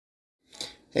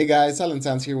Hey guys, Silent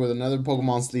Sands here with another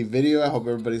Pokemon Sleep video. I hope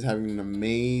everybody's having an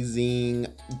amazing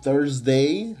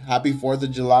Thursday. Happy 4th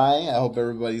of July. I hope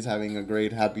everybody's having a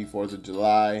great happy 4th of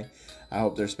July. I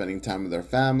hope they're spending time with their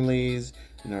families.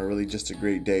 Really just a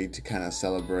great day to kind of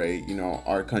celebrate,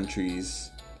 our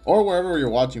countries or wherever you're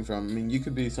watching from. I mean, you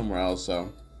could be somewhere else,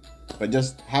 so. But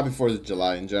just happy 4th of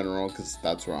July in general, because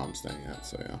that's where I'm staying at,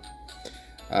 so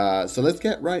yeah. So let's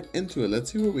get right into it.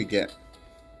 Let's see what we get.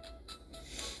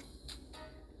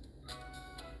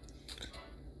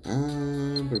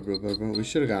 We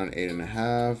should have got an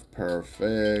 8.5.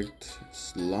 Perfect.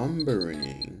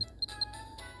 Slumbering.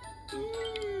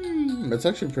 That's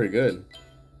actually pretty good.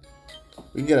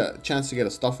 We can get a chance to get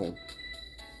a Stuffle.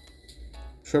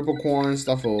 Triple Corn,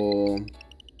 Stuffle.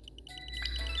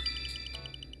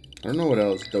 I don't know what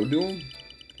else. Doduo?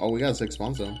 Oh, we got 6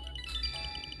 months though.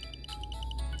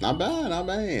 Not bad, not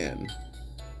bad.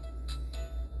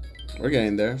 We're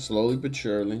getting there, slowly but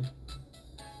surely.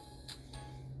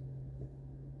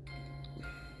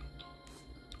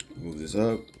 Move this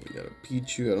up. We got a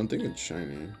Pichu. I don't think it's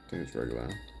shiny. I think it's regular.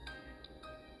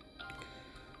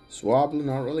 Swablu,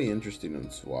 not really interested in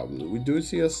Swablu. We do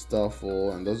see a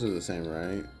Stuffle, and those are the same,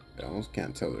 right? I almost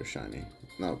can't tell they're shiny.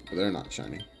 No, they're not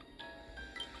shiny.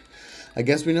 I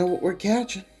guess we know what we're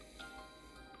catching.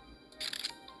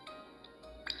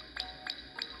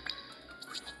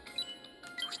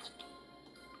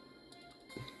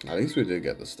 At least we did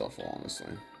get the Stuffle,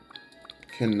 honestly.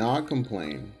 Cannot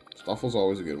complain. Stuffle's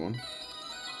always a good one.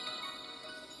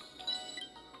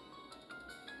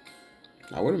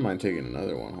 I wouldn't mind taking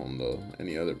another one home, though.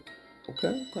 Any other...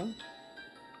 Okay, okay.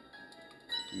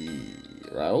 Yeah,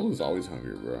 Riolu's always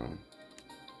hungry, bro.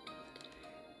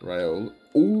 Riolu...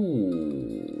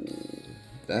 Ooh!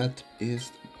 That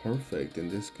is perfect in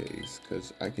this case,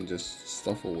 because I can just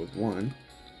Stuffle with one.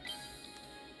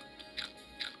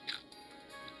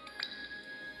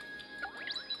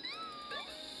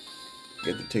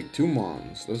 Get to take 2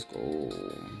 Mons. Let's go.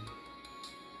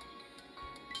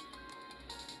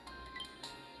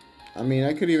 I mean,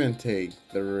 I could even take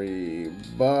 3,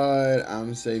 but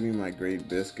I'm saving my Great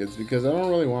Biscuits because I don't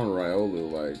really want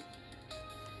Riolu, like.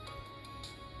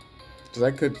 Because I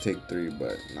could take 3,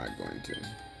 but not going to.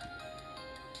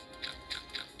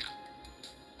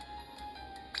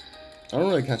 I don't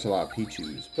really catch a lot of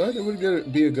Pichus, but it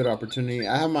would be a good opportunity.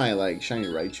 I have my, like, Shiny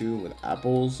Raichu with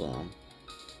apples.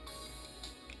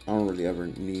 I don't really ever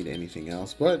need anything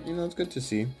else, but, it's good to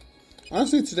see.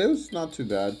 Honestly, today was not too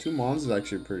bad. 2 Mons is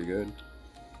actually pretty good.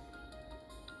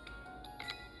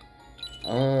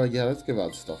 Yeah, let's give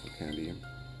out stuff with candy.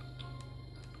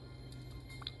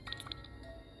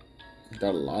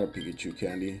 Got a lot of Pikachu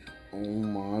candy. Oh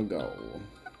my god.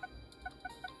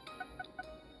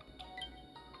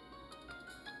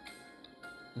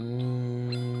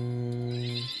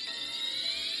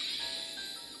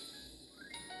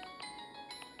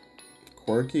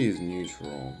 Quirky is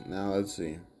neutral. Now let's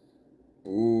see.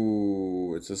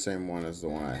 Ooh, it's the same one as the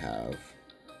one I have.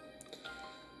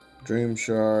 Dream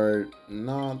Shard,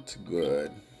 not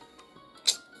good.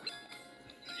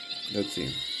 Let's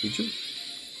see. Pichu?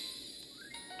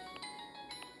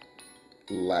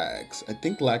 Lax. I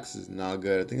think Lax is not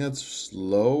good. I think that's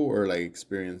slow or like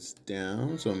experience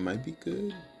down, so it might be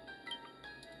good.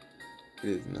 It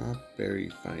is not berry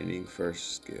finding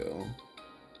first skill.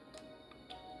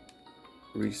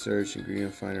 Research,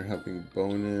 ingredient finder, helping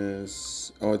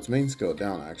bonus. Oh, it's main skill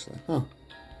down actually. Huh.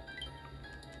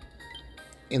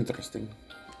 Interesting.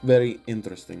 Very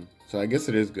interesting. So I guess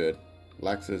it is good.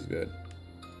 Lax is good.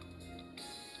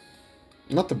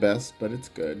 Not the best, but it's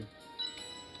good.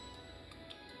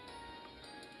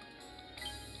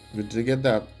 We did get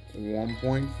that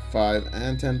 1.5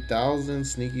 and 10,000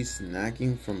 sneaky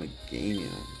snacking from a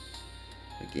Meganium.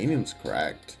 Meganium's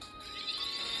cracked.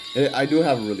 I do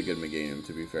have a really good Meganium,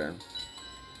 to be fair.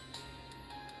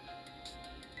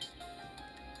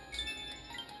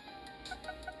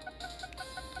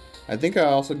 I think I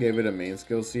also gave it a main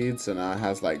skill seed, so now it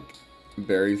has like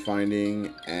berry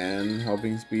finding and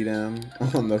helping speed M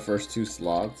on the first 2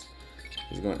 slots.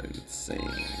 It's going insane.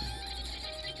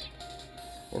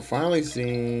 We're finally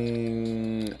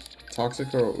seeing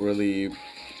Toxicroak really...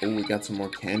 Oh, we got some more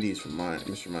candies from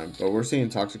Mr. Mime. But we're seeing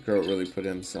Toxicroak really put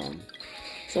in some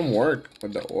work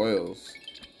with the oils.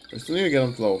 We still need to get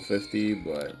him to level 50,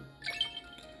 but...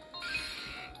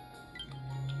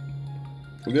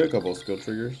 We'll get a couple of skill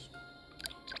triggers.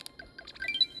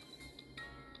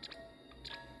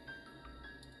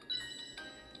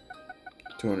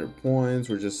 $200 points.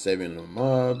 We're just saving them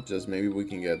up. Just maybe we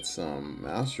can get some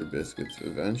Master Biscuits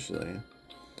eventually.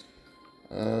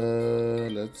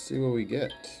 Let's see what we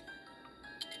get.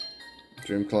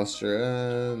 Dream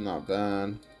Cluster, not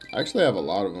bad. I actually have a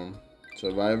lot of them. So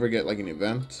if I ever get like an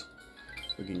event,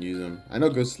 we can use them. I know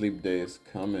Good Sleep Day is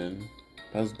coming.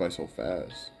 Passes by so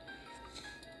fast.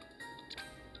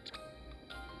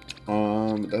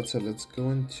 That's it. Let's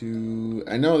go into.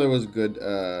 I know there was good.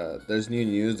 There's new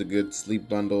news. The Good Sleep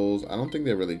bundles. I don't think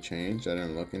they really changed. I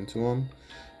didn't look into them,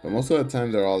 but most of the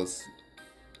time they're all this.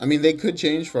 I mean, they could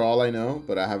change for all I know,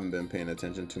 but I haven't been paying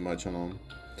attention too much on them.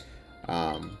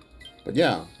 But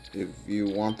yeah, if you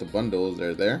want the bundles,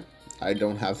 they're there. I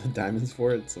don't have the diamonds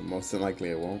for it, so most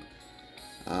likely I won't.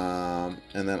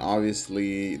 And then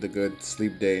obviously the Good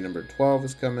Sleep Day number 12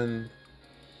 is coming.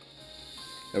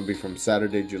 It'll be from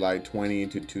Saturday, July 20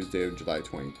 to Tuesday of July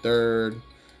 23rd.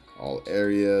 All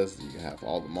areas, you have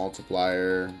all the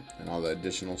multiplier and all the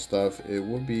additional stuff. It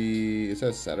will be, it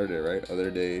says Saturday, right?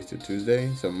 Other days to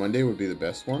Tuesday. So Monday would be the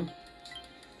best one.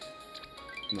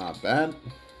 Not bad.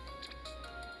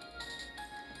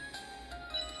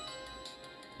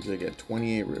 They get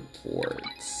 28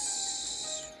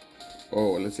 reports.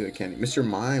 Oh, let's see the candy. Mr.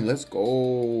 Mime, let's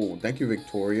go. Thank you,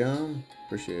 Victoria.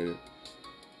 Appreciate it.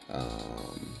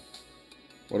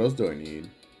 What else do I need?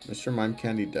 Mr. Mime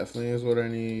candy definitely is what I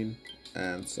need.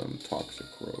 And some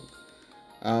Toxicroak.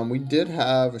 We did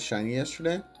have a shiny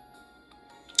yesterday.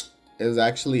 It was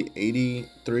actually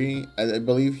 83. I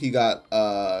believe he got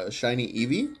shiny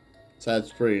Eevee. So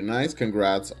that's pretty nice.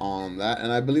 Congrats on that.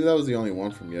 And I believe that was the only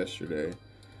one from yesterday.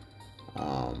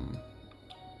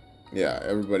 Yeah,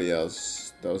 everybody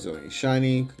else, that was the only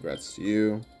shiny. Congrats to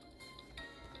you.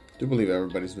 Do believe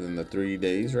everybody's within the 3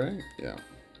 days, right? Yeah.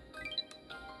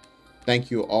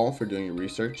 Thank you all for doing your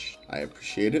research. I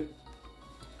appreciate it.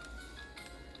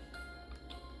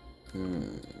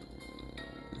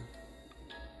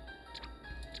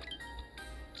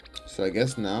 So I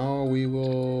guess now we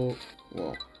will,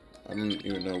 well, I don't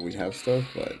even know if we have stuff,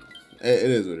 but it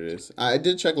is what it is. I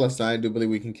did check last night. I do believe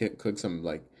we can cook some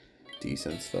like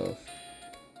decent stuff.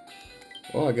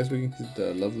 Oh, I guess we can cook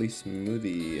the lovely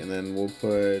smoothie, and then we'll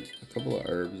put a couple of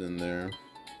herbs in there.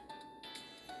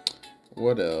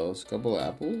 What else? A couple of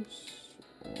apples,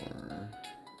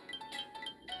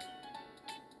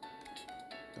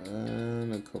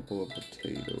 and a couple of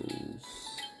potatoes.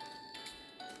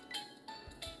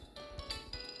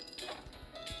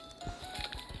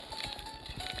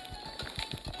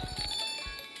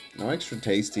 No extra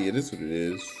tasty. It is what it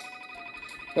is.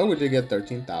 But we did get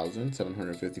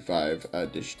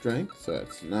 13,755 dish strength, so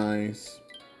that's nice.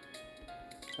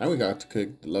 And we got to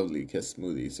cook the lovely Kiss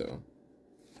smoothie, so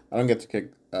I don't get to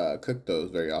cook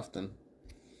those very often.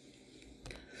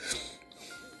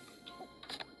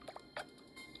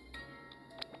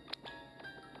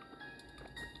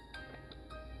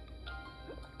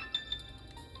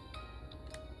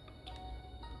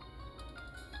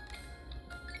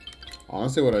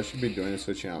 Honestly, what I should be doing is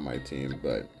switching out my team,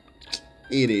 but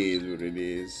it is what it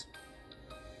is.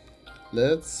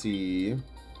 Let's see.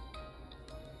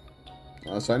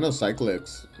 So I know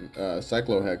Cyclohex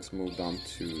moved on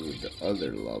to the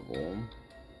other level.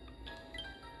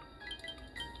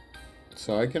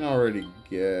 So I can already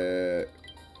get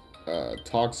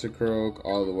Toxicroak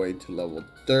all the way to level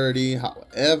 30.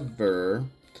 However,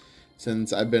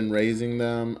 since I've been raising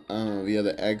them via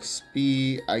the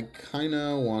XP, I kind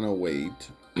of want to wait.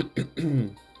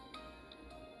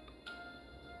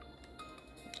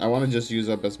 I want to just use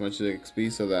up as much of the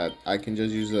XP so that I can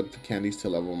just use up the candies to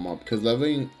level him up. Because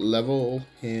leveling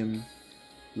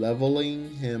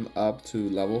him up to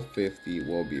level 50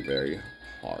 will be very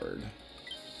hard.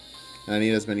 And I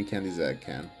need as many candies as I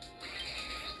can.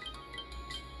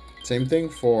 Same thing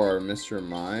for Mr.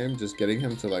 Mime. Just getting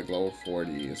him to like level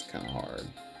 40 is kind of hard.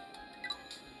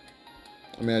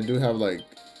 I mean, I do have like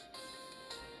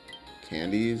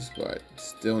candies, but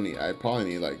still I probably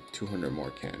need like 200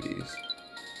 more candies.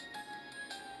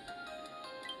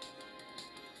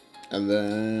 And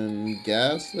then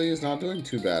Ghastly is not doing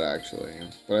too bad actually,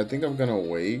 but I think I'm gonna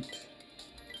wait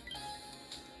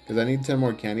because I need 10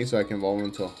 more candies so I can evolve him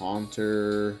into a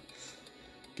Haunter.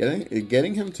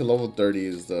 Getting him to level 30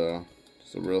 is the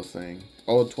real thing.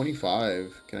 Oh,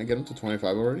 25. Can I get him to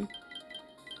 25 already?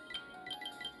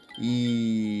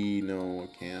 No, I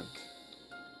can't.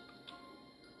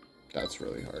 That's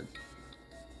really hard.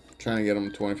 I'm trying to get him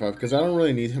to 25 because I don't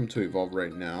really need him to evolve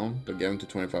right now, but get him to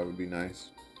 25 would be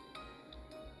nice.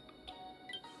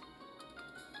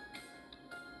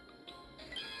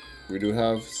 We do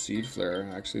have Seed Flare.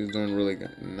 Actually, it's doing really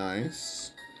good.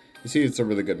 Nice. You see, it's a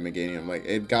really good Meganium. Like,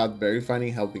 it got Berry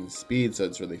Finding helping speed, so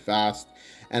it's really fast.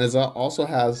 And it also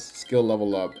has skill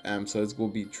level up, so it will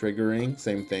be triggering.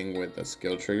 Same thing with the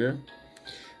skill trigger.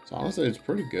 So honestly, it's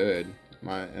pretty good.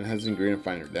 my Enhancing Ingredient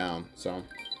Finder down. So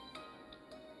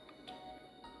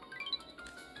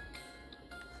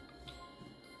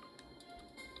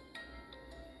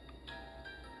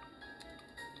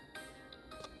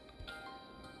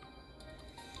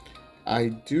I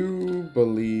do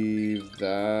believe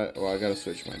that. Well, I gotta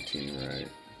switch my team, right?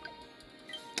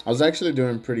 I was actually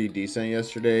doing pretty decent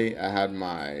yesterday. I had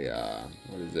my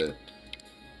what is it?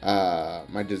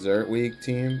 My dessert week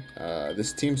team.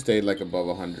 This team stayed like above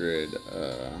 100.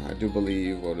 I do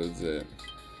believe, what is it?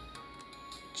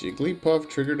 Jigglypuff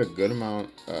triggered a good amount.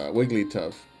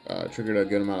 Wigglytuff triggered a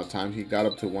good amount of times. He got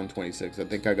up to 126. I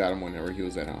think I got him whenever he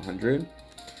was at 100.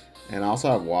 And I also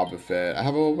have Wobbuffet. I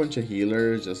have a whole bunch of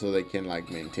healers just so they can like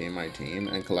maintain my team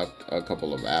and collect a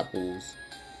couple of apples.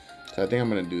 So I think I'm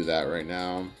gonna do that right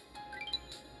now.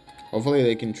 Hopefully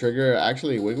they can trigger.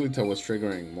 Actually, Wigglytuff was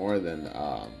triggering more than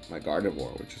my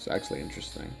Gardevoir, which is actually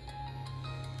interesting.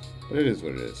 But it is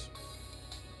what it is.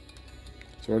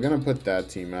 So we're gonna put that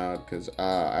team out because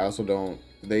I also don't.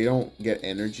 They don't get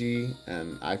energy,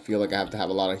 and I feel like I have to have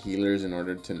a lot of healers in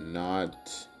order to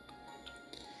not.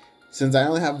 Since I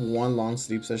only have one long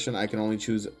sleep session, I can only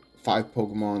choose 5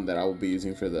 Pokemon that I will be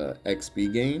using for the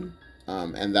XP gain,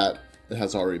 and that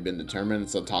has already been determined.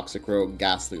 It's a Toxicroak,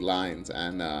 Ghastly Lines,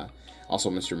 and also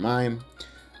Mr. Mime.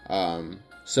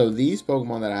 So these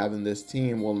Pokemon that I have in this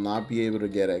team will not be able to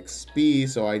get XP,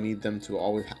 so I need them to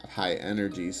always have high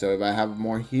energy. So if I have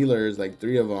more healers, like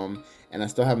 3 of them, and I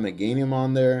still have Meganium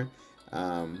on there,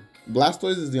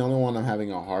 Blastoise is the only one I'm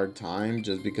having a hard time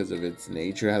just because of its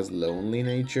nature. It has lonely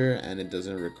nature and it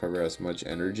doesn't recover as much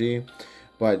energy.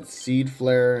 But Seed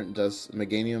Flare does,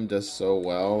 Meganium does so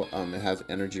well. It has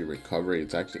energy recovery.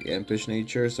 It's actually impish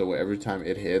nature, so every time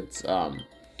it hits,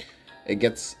 it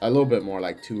gets a little bit more,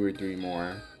 like 2 or 3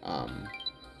 more.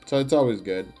 So it's always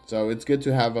good. So it's good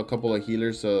to have a couple of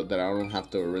healers so that I don't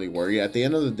have to really worry. At the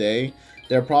end of the day,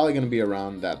 they're probably going to be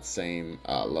around that same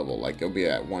level. Like it'll be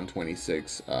at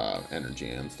 126 energy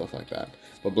and stuff like that.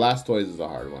 But Blastoise is a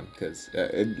hard one because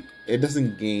it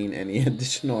doesn't gain any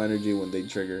additional energy when they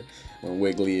trigger, when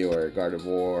Wiggly or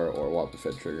Gardevoir or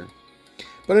Wobbuffet trigger.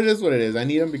 But it is what it is. I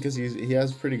need him because he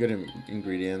has pretty good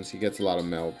ingredients. He gets a lot of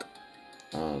milk.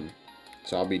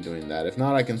 So I'll be doing that. If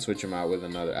not, I can switch him out with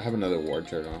another. I have another War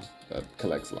Turtle that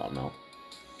collects a lot of milk.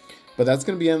 But that's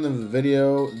going to be the end of the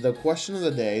video. The question of the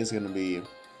day is going to be,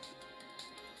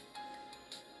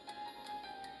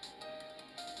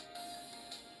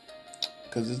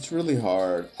 because it's really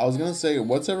hard. I was going to say,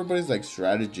 what's everybody's like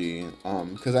strategy?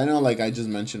 Because I know, like, I just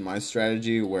mentioned my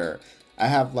strategy where I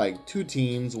have like 2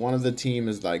 teams. One of the team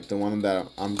is like the one that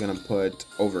I'm going to put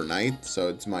overnight. So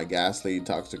it's my Ghastly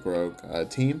Toxicroak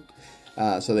team.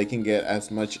 So they can get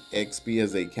as much XP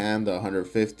as they can, the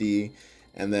 150.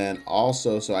 And then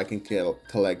also so I can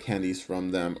collect candies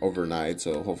from them overnight.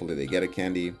 So hopefully they get a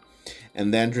candy.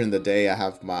 And then during the day I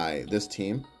have this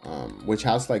team, which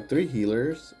has like 3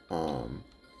 healers. And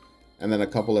then a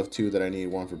couple of 2 that I need.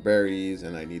 One for berries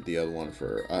and I need the other one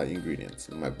for ingredients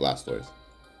in my Blastoise.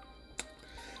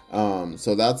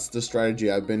 So that's the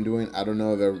strategy I've been doing. I don't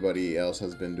know if everybody else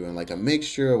has been doing like a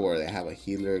mixture where they have a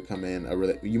healer come in.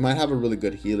 You might have a really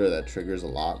good healer that triggers a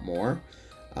lot more.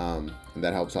 And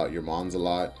that helps out your mons a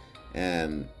lot.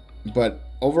 But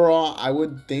overall, I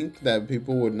would think that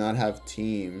people would not have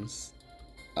teams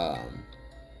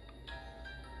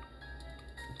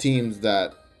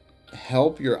that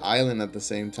help your island at the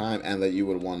same time and that you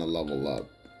would want to level up.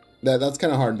 That's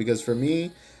kind of hard because for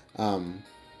me,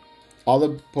 all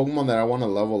the Pokemon that I want to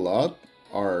level up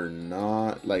are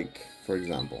not, like, for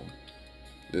example,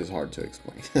 this is hard to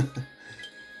explain.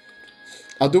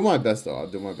 I'll do my best though. I'll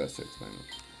do my best to explain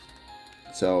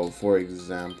it. So, for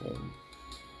example,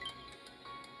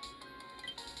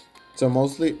 so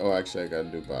mostly, oh, actually I gotta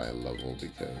do by level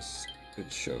because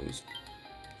it shows.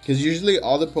 Because usually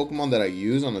all the Pokemon that I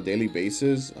use on a daily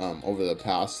basis, over the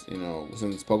past,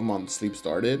 since Pokemon Sleep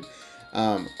started,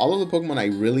 all of the Pokemon I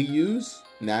really use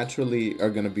naturally are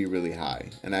gonna be really high,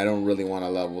 and I don't really want to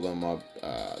level them up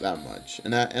that much.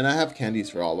 And I have candies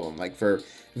for all of them. Like for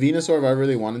Venusaur, if I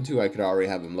really wanted to, I could already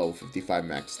have him level 55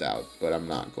 maxed out, but I'm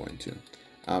not going to.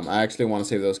 I actually want to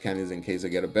save those candies in case I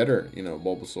get a better,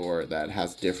 Bulbasaur that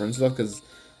has different stuff. Because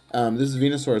this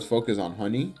Venusaur is focused on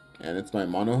honey, and it's my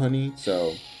mono honey,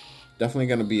 so definitely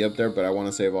gonna be up there. But I want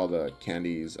to save all the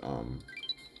candies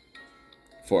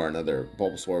for another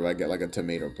Bulbasaur if I get like a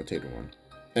tomato or potato one.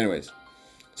 Anyways,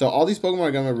 so all these Pokemon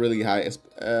are gonna be really high.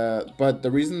 But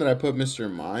the reason that I put Mr.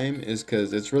 Mime is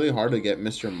because it's really hard to get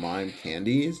Mr. Mime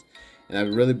candies. And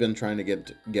I've really been trying to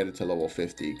get it to level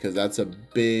 50 because that's a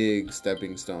big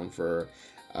stepping stone for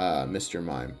Mr.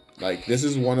 Mime. Like, this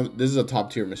is a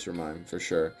top tier Mr. Mime for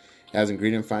sure. It has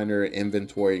ingredient finder,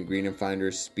 inventory, ingredient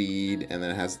finder, speed, and then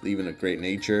it has even a great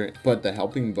nature. But the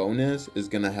helping bonus is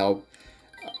gonna help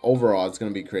overall. It's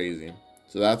gonna be crazy.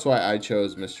 So that's why I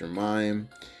chose Mr. Mime.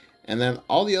 And then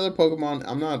all the other Pokemon,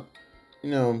 I'm not,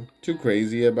 you know, too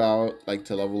crazy about like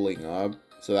to leveling up.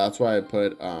 So that's why I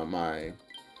put my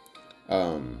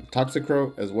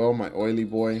Toxicroak as well, my oily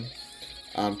boy,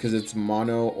 because it's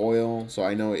mono oil, so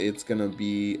I know it's gonna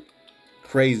be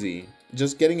crazy.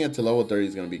 Just getting it to level 30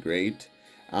 is gonna be great,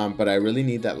 but I really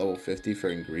need that level 50 for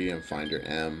ingredient finder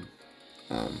M,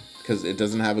 because it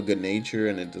doesn't have a good nature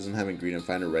and it doesn't have ingredient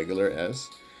finder regular S,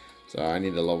 so I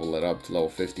need to level it up to level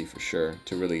 50 for sure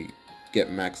to really get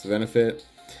max benefit.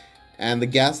 And the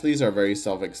Ghastlies are very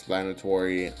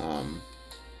self-explanatory.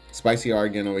 Spicy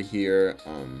Argon over here.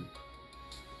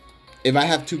 If I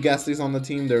have 2 Ghastlies on the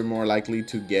team, they're more likely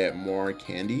to get more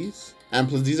candies. And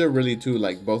plus, these are really too,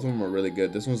 like, both of them are really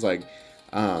good. This one's like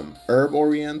herb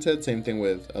oriented. Same thing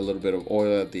with a little bit of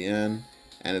oil at the end.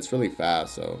 And it's really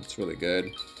fast, so it's really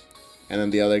good. And then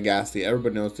the other Ghastly,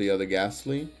 everybody knows the other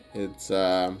Ghastly. It's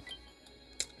my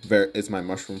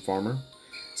Mushroom Farmer.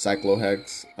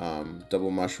 Cyclohex,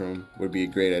 double mushroom would be a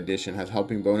great addition. Has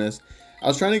helping bonus. I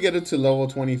was trying to get it to level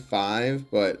 25,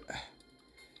 but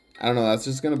I don't know. That's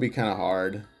just gonna be kind of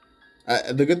hard.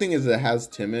 The good thing is it has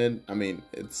timid. I mean,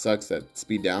 it sucks that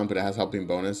speed down, but it has helping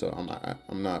bonus, so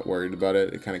I'm not worried about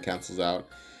it. It kind of cancels out.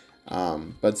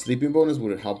 But sleeping bonus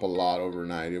would help a lot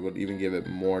overnight. It would even give it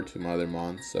more to my other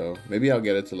mons. So maybe I'll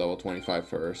get it to level 25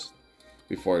 first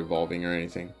before evolving or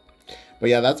anything. But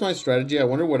yeah, that's my strategy. I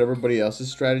wonder what everybody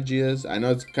else's strategy is. I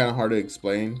know it's kind of hard to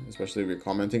explain, especially if you're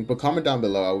commenting. But comment down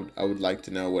below. I would like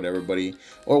to know what everybody,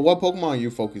 or what Pokemon are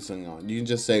you focusing on. You can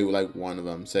just say like one of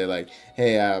them. Say like,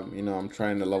 hey, you know, I'm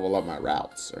trying to level up my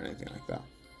routes or anything like that.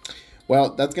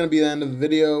 Well, that's going to be the end of the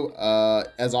video.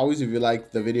 As always, if you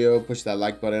like the video, push that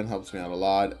like button. Helps me out a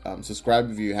lot. Subscribe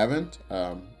if you haven't.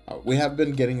 We have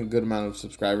been getting a good amount of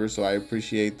subscribers, so I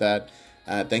appreciate that.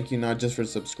 Thank you not just for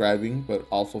subscribing, but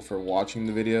also for watching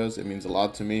the videos. It means a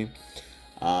lot to me.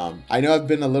 I know I've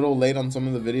been a little late on some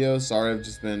of the videos. Sorry, I've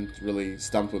just been really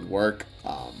stumped with work.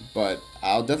 But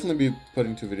I'll definitely be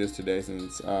putting 2 videos today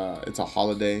since it's a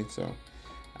holiday. So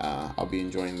I'll be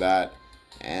enjoying that.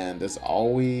 And as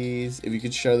always, if you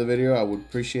could share the video, I would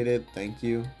appreciate it. Thank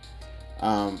you.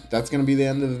 That's going to be the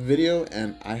end of the video.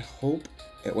 And I hope...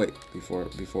 Wait, before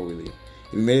we leave.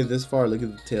 If you made it this far, look at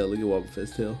the tail. Look at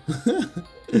Wobbuffet's tail.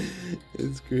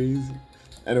 It's crazy.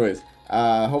 Anyways,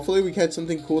 hopefully we catch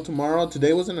something cool tomorrow.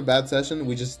 Today wasn't a bad session.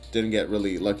 We just didn't get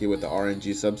really lucky with the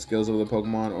RNG sub skills of the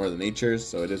Pokemon or the natures,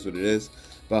 so it is what it is.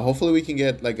 But hopefully we can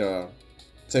get like a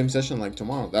same session like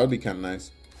tomorrow. That would be kind of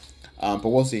nice. But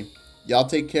we'll see. Y'all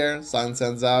take care. Silent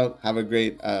Sends out. Have a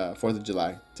great 4th of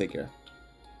July. Take care.